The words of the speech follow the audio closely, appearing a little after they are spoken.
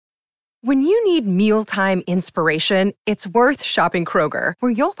When you need mealtime inspiration, it's worth shopping Kroger,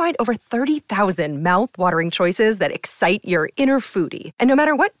 where you'll find over 30,000 mouth-watering choices that excite your inner foodie. And no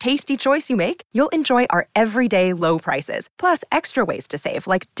matter what tasty choice you make, you'll enjoy our everyday low prices, plus extra ways to save,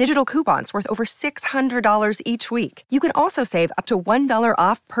 like digital coupons worth over $600 each week. You can also save up to $1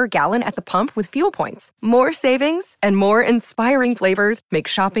 off per gallon at the pump with fuel points. More savings and more inspiring flavors make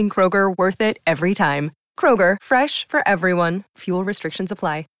shopping Kroger worth it every time. Kroger, fresh for everyone. Fuel restrictions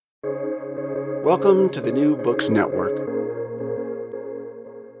apply. Welcome to the New Books Network.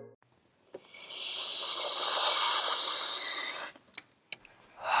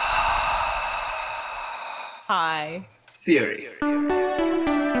 High Theory.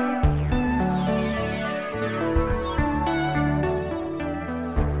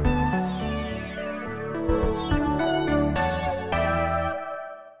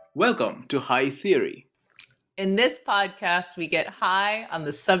 Welcome to High Theory. In this podcast, we get high on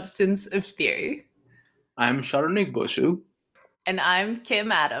the substance of theory. I'm Sharonik Boshu. And I'm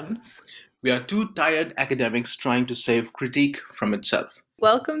Kim Adams. We are two tired academics trying to save critique from itself.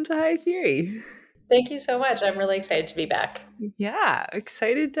 Welcome to High Theory. Thank you so much. I'm really excited to be back. Yeah,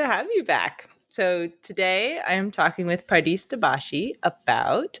 excited to have you back. So today I am talking with Pardis Dabashi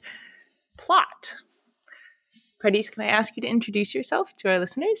about plot. Pardis, can I ask you to introduce yourself to our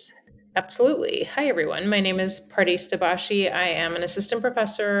listeners? Absolutely. Hi, everyone. My name is Pardis Dabashi. I am an assistant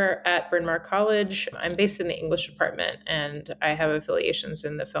professor at Bryn Mawr College. I'm based in the English department, and I have affiliations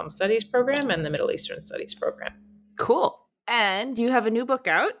in the Film Studies program and the Middle Eastern Studies program. Cool. And you have a new book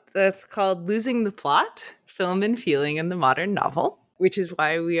out that's called Losing the Plot, Film and Feeling in the Modern Novel, which is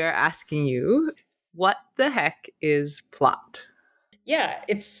why we are asking you, what the heck is plot? Yeah,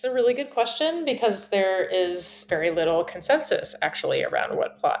 it's a really good question because there is very little consensus actually around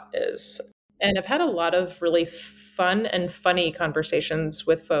what plot is. And I've had a lot of really fun and funny conversations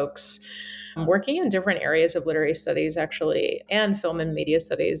with folks working in different areas of literary studies actually, and film and media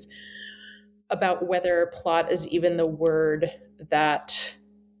studies, about whether plot is even the word that,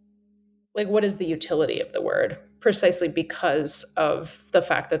 like, what is the utility of the word? Precisely because of the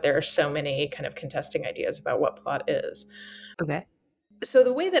fact that there are so many kind of contesting ideas about what plot is. Okay. So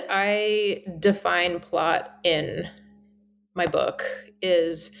the way that I define plot in my book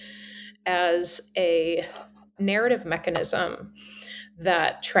is as a narrative mechanism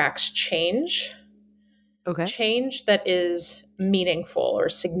that tracks change. Okay. Change that is meaningful or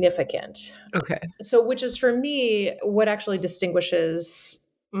significant. Okay. So, which is for me what actually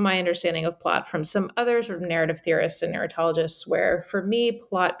distinguishes my understanding of plot from some other sort of narrative theorists and narratologists, where for me,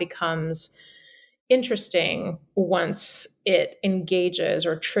 plot becomes interesting once it engages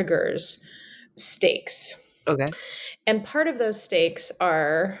or triggers stakes. Okay. And part of those stakes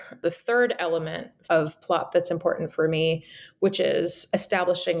are the third element of plot that's important for me, which is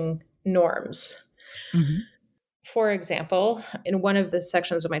establishing norms. Mm-hmm. For example, in one of the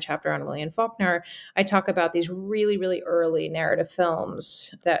sections of my chapter on William Faulkner, I talk about these really, really early narrative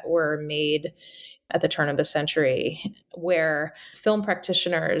films that were made at the turn of the century, where film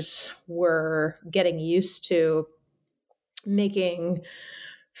practitioners were getting used to making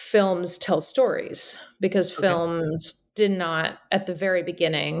films tell stories, because films did not, at the very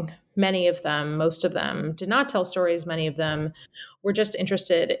beginning, many of them, most of them, did not tell stories. Many of them were just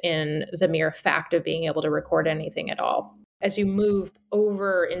interested in the mere fact of being able to record anything at all. As you move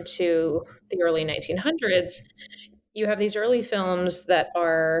over into the early 1900s, you have these early films that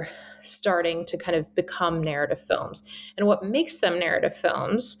are starting to kind of become narrative films. And what makes them narrative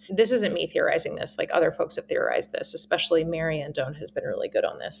films, this isn't me theorizing this, like other folks have theorized this, especially Marianne Doan has been really good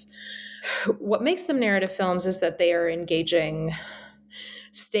on this. What makes them narrative films is that they are engaging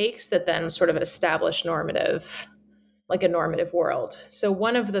stakes that then sort of establish normative, like a normative world. So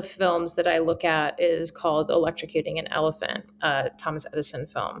one of the films that I look at is called Electrocuting an Elephant, a Thomas Edison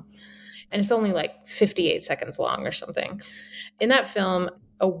film. And it's only like 58 seconds long or something. In that film,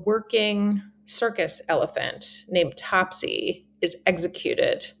 a working circus elephant named Topsy is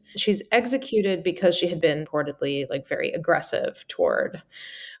executed. She's executed because she had been reportedly like very aggressive toward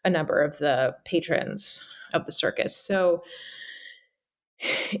a number of the patrons of the circus. So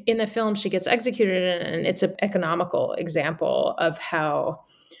in the film, she gets executed, and it's an economical example of how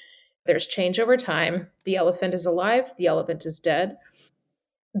there's change over time. The elephant is alive, the elephant is dead.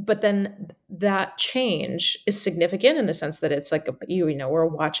 But then that change is significant in the sense that it's like, we're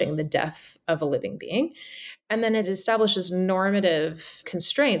watching the death of a living being. And then it establishes normative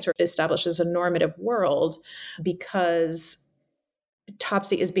constraints, or establishes a normative world, because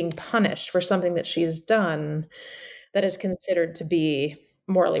Topsy is being punished for something that she's done that is considered to be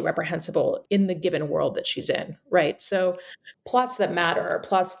morally reprehensible in the given world that she's in, right? So plots that matter,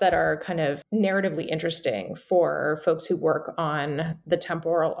 plots that are kind of narratively interesting for folks who work on the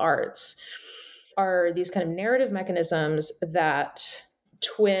temporal arts are these kind of narrative mechanisms that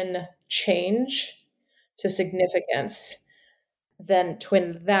twin change to significance, then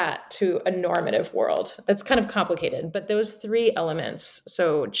twin that to a normative world. It's kind of complicated, but those three elements,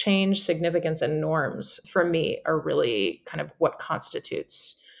 so change, significance, and norms, for me are really kind of what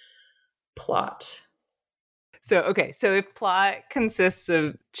constitutes plot. So if plot consists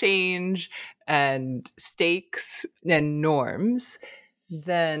of change and stakes and norms,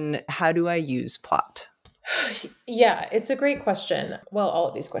 then how do I use plot? Yeah, it's a great question. Well, all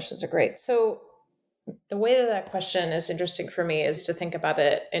of these questions are great. So the way that question is interesting for me is to think about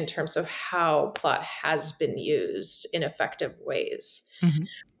it in terms of how plot has been used in effective ways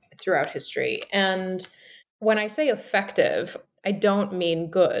throughout history. And when I say effective, I don't mean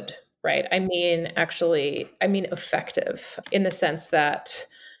good, right? I mean effective in the sense that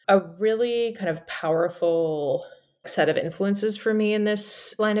a really kind of powerful set of influences for me in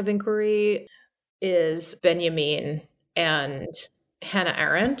this line of inquiry is Benjamin and Hannah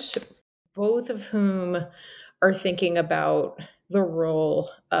Arendt, both of whom are thinking about the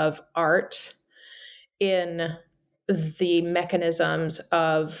role of art in the mechanisms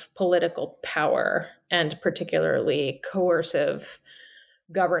of political power and particularly coercive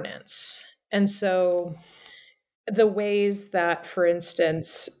governance. And so the ways that, for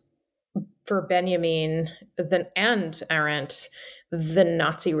instance, for Benjamin and Arendt, the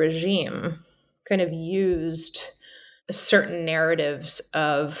Nazi regime kind of used certain narratives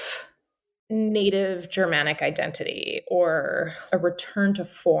of native Germanic identity or a return to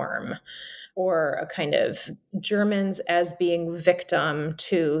form or a kind of Germans as being victim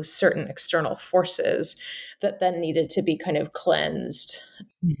to certain external forces that then needed to be kind of cleansed.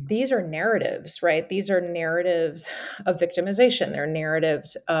 These are narratives, right? These are narratives of victimization. They're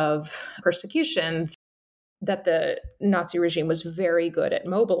narratives of persecution that the Nazi regime was very good at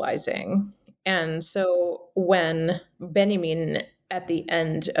mobilizing. And so when Benjamin, at the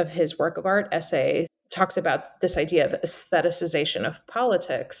end of his work of art essay, talks about this idea of aestheticization of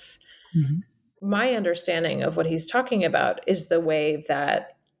politics, my understanding of what he's talking about is the way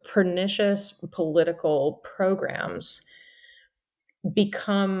that pernicious political programs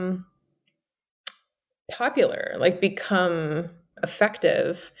become popular, like become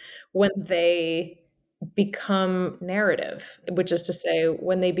effective when they become narrative, which is to say,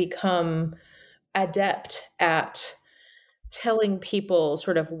 when they become adept at telling people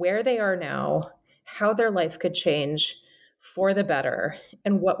sort of where they are now, how their life could change for the better,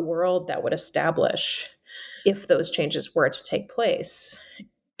 and what world that would establish if those changes were to take place.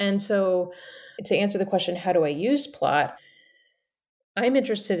 And so, to answer the question, how do I use plot? I'm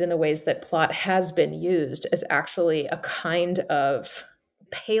interested in the ways that plot has been used as actually a kind of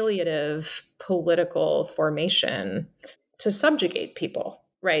palliative political formation to subjugate people,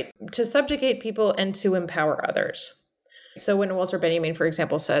 right? To subjugate people and to empower others. So when Walter Benjamin, for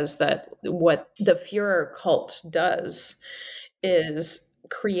example, says that what the Führer cult does is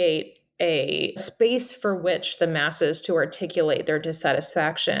create a space for which the masses to articulate their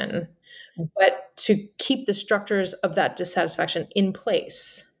dissatisfaction, but to keep the structures of that dissatisfaction in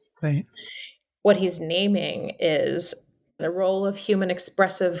place. Right. What he's naming is the role of human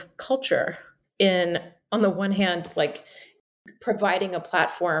expressive culture in, on the one hand, like providing a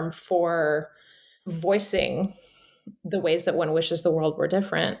platform for voicing the ways that one wishes the world were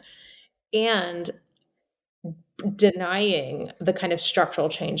different, and denying the kind of structural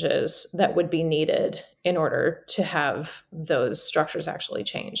changes that would be needed in order to have those structures actually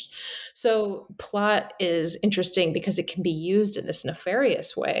changed. So plot is interesting because it can be used in this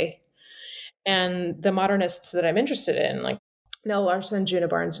nefarious way. And the modernists that I'm interested in, like Nell Larson, Juna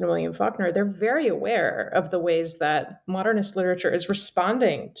Barnes, and William Faulkner, they're very aware of the ways that modernist literature is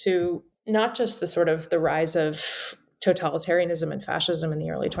responding to not just the sort of the rise of totalitarianism and fascism in the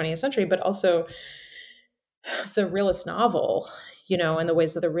early 20th century, but also the realist novel, and the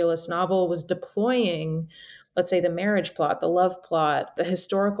ways that the realist novel was deploying, let's say, the marriage plot, the love plot, the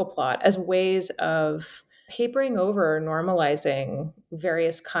historical plot as ways of papering over, normalizing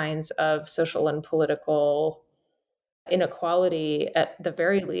various kinds of social and political inequality at the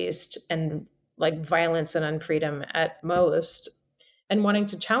very least, and like violence and unfreedom at most, and wanting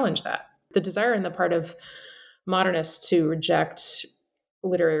to challenge that. The desire on the part of modernists to reject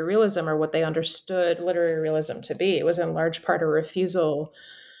literary realism, or what they understood literary realism to be, it was in large part a refusal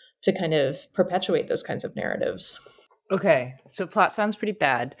to kind of perpetuate those kinds of narratives. Okay, so plot sounds pretty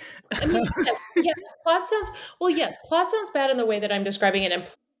bad. I mean, yes, plot sounds bad in the way that I'm describing it. And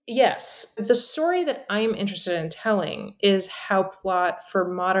yes, the story that I'm interested in telling is how plot for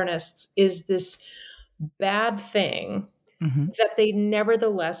modernists is this bad thing Mhm, that they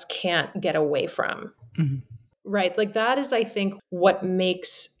nevertheless can't get away from. mhm. Right? Like that is, I think, what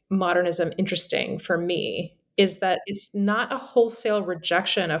makes modernism interesting for me is that it's not a wholesale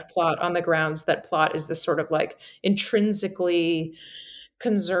rejection of plot on the grounds that plot is this sort of like intrinsically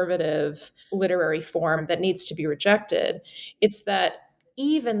conservative literary form that needs to be rejected. It's that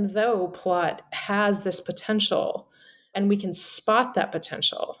even though plot has this potential and we can spot that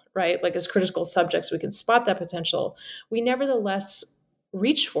potential, right? Like as critical subjects, we can spot that potential. We nevertheless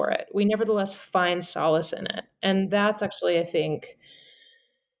reach for it. We nevertheless find solace in it. And that's actually, I think,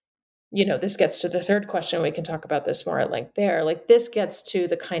 this gets to the third question. We can talk about this more at length there. Like, this gets to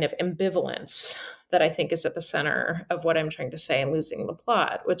the kind of ambivalence that I think is at the center of what I'm trying to say in Losing the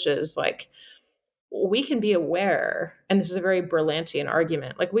Plot, which is like, we can be aware, and this is a very Berlantian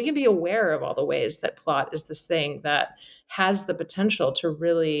argument, like, we can be aware of all the ways that plot is this thing that has the potential to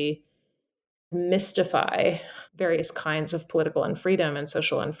really mystify various kinds of political unfreedom and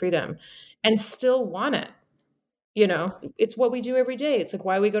social unfreedom and still want it. It's what we do every day. It's like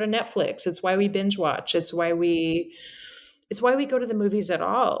why we go to Netflix. It's why we binge watch. It's why we go to the movies at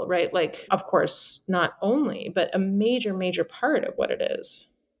all, right? Like, of course, not only, but a major, major part of what it is.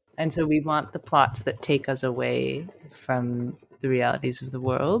 And so we want the plots that take us away from the realities of the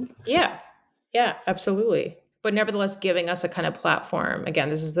world. Yeah. Yeah, absolutely. But nevertheless, giving us a kind of platform. Again,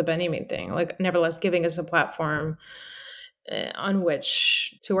 this is the Benjamin thing. Like, nevertheless, giving us a platform on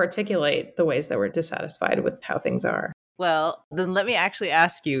which to articulate the ways that we're dissatisfied with how things are. Well, then let me actually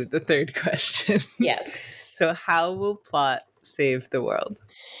ask you the third question. Yes. So how will plot save the world?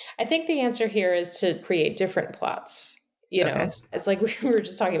 I think the answer here is to create different plots. Okay. It's like we were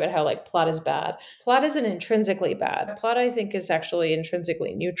just talking about how like plot is bad. Plot isn't intrinsically bad. Plot, I think, is actually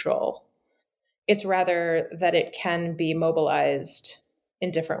intrinsically neutral. It's rather that it can be mobilized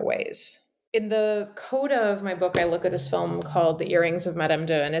in different ways. In the coda of my book, I look at this film called The Earrings of Madame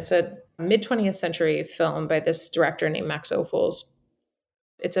de, and it's a mid-20th century film by this director named Max Ophuls.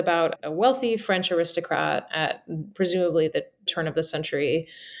 It's about a wealthy French aristocrat at presumably the turn of the century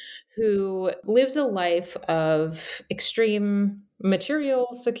who lives a life of extreme material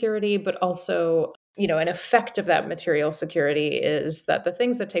security, but also, an effect of that material security is that the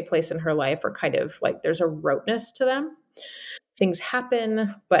things that take place in her life are kind of like there's a roteness to them. Things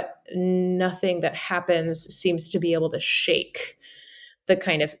happen, but nothing that happens seems to be able to shake the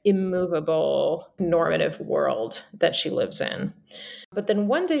kind of immovable normative world that she lives in. But then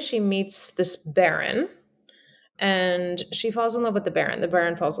one day she meets this baron and she falls in love with the baron. The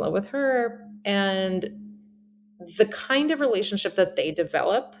baron falls in love with her. And the kind of relationship that they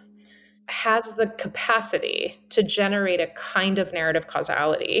develop has the capacity to generate a kind of narrative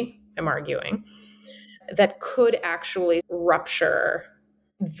causality, I'm arguing, that could actually rupture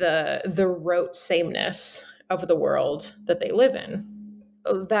the rote sameness of the world that they live in.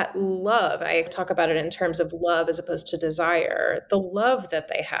 That love, I talk about it in terms of love as opposed to desire. The love that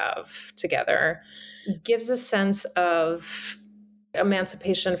they have together gives a sense of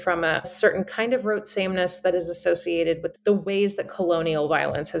emancipation from a certain kind of rote sameness that is associated with the ways that colonial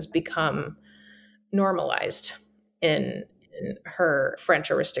violence has become normalized in her French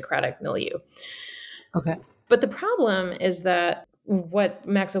aristocratic milieu. Okay. But the problem is that what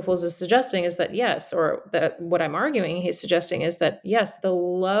Max Ophuls is suggesting is that yes, or that what I'm arguing he's suggesting is that yes, the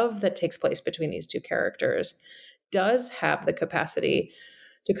love that takes place between these two characters does have the capacity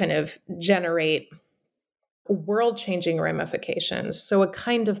to kind of generate world-changing ramifications. So a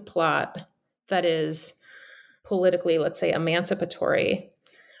kind of plot that is politically, let's say, emancipatory,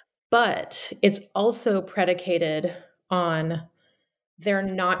 but it's also predicated on they're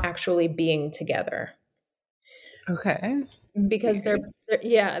not actually being together. Okay. Because they're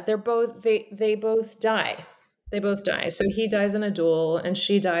both they both die. They both die. So he dies in a duel and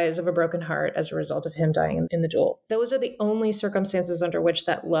she dies of a broken heart as a result of him dying in the duel. Those are the only circumstances under which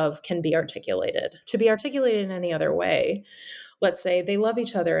that love can be articulated. To be articulated in any other way, let's say they love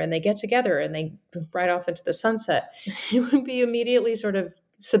each other and they get together and they ride off into the sunset, it would be immediately sort of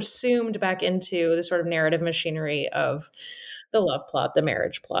subsumed back into the sort of narrative machinery of the love plot, the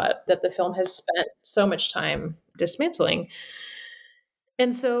marriage plot that the film has spent so much time dismantling.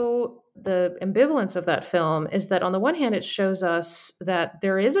 And so the ambivalence of that film is that on the one hand, it shows us that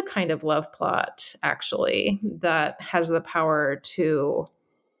there is a kind of love plot, actually, that has the power to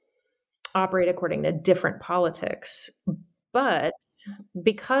operate according to different politics. But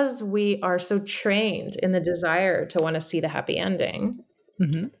because we are so trained in the desire to want to see the happy ending,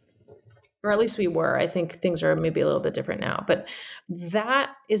 Mm-hmm. or at least we were, I think things are maybe a little bit different now, but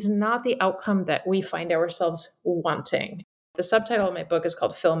that is not the outcome that we find ourselves wanting. The subtitle of my book is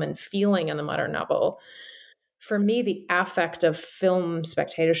called Film and Feeling in the Modern Novel. For me, the affect of film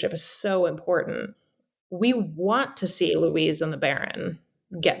spectatorship is so important. We want to see Louise and the Baron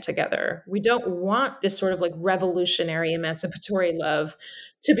get together. We don't want this sort of like revolutionary emancipatory love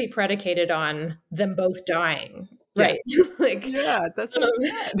to be predicated on them both dying. Yeah. Right. Like, Yeah, that sounds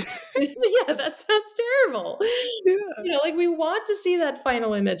bad. yeah, that sounds terrible. Yeah. You know, like we want to see that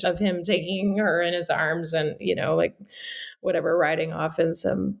final image of him taking her in his arms and, you know, like whatever, riding off in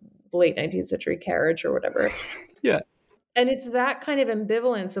some late 19th century carriage or whatever. Yeah. And it's that kind of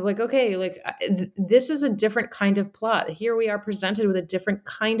ambivalence of like, okay, like this is a different kind of plot. Here we are presented with a different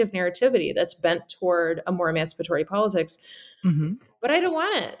kind of narrativity that's bent toward a more emancipatory politics. Mm-hmm. But I don't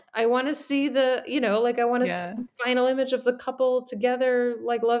want it. I want to see the, you know, like I want to see the final image of the couple together,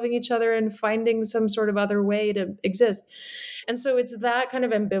 like loving each other and finding some sort of other way to exist. And so it's that kind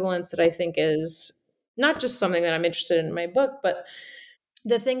of ambivalence that I think is not just something that I'm interested in my book, but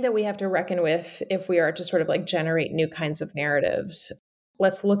the thing that we have to reckon with if we are to sort of like generate new kinds of narratives.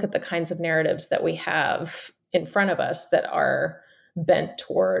 Let's look at the kinds of narratives that we have in front of us that are bent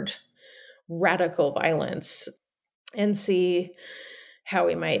toward radical violence and see how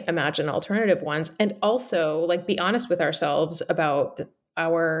we might imagine alternative ones. And also like be honest with ourselves about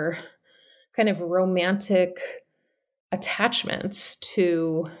our kind of romantic attachments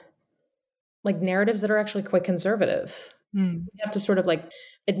to like narratives that are actually quite conservative. Mm. We have to sort of like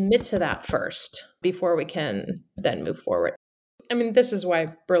admit to that first before we can then move forward. I mean, this is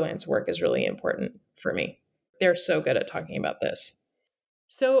why Berland's work is really important for me. They're so good at talking about this.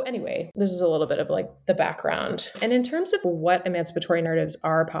 So anyway, this is a little bit of like the background. And in terms of what emancipatory narratives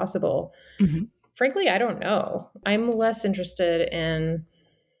are possible, Mm-hmm. frankly, I don't know. I'm less interested in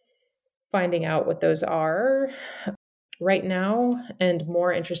finding out what those are right now and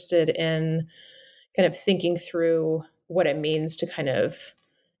more interested in kind of thinking through what it means to kind of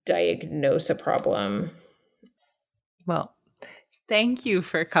diagnose a problem. Well, thank you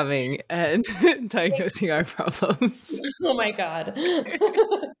for coming and diagnosing our problems. Oh my God.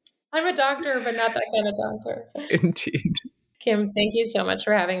 I'm a doctor, but not that kind of doctor. Indeed. Kim, thank you so much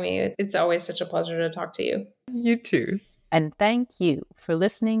for having me. It's always such a pleasure to talk to you. You too. And thank you for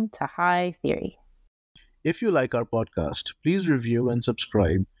listening to High Theory. If you like our podcast, please review and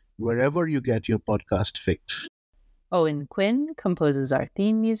subscribe wherever you get your podcast fix. Owen Quinn composes our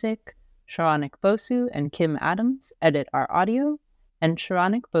theme music, Sharonik Bosu and Kim Adams edit our audio, and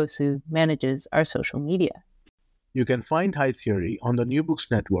Sharonik Bosu manages our social media. You can find High Theory on the New Books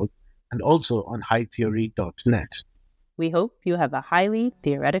Network and also on hightheory.net. We hope you have a highly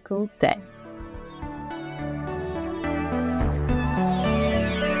theoretical day.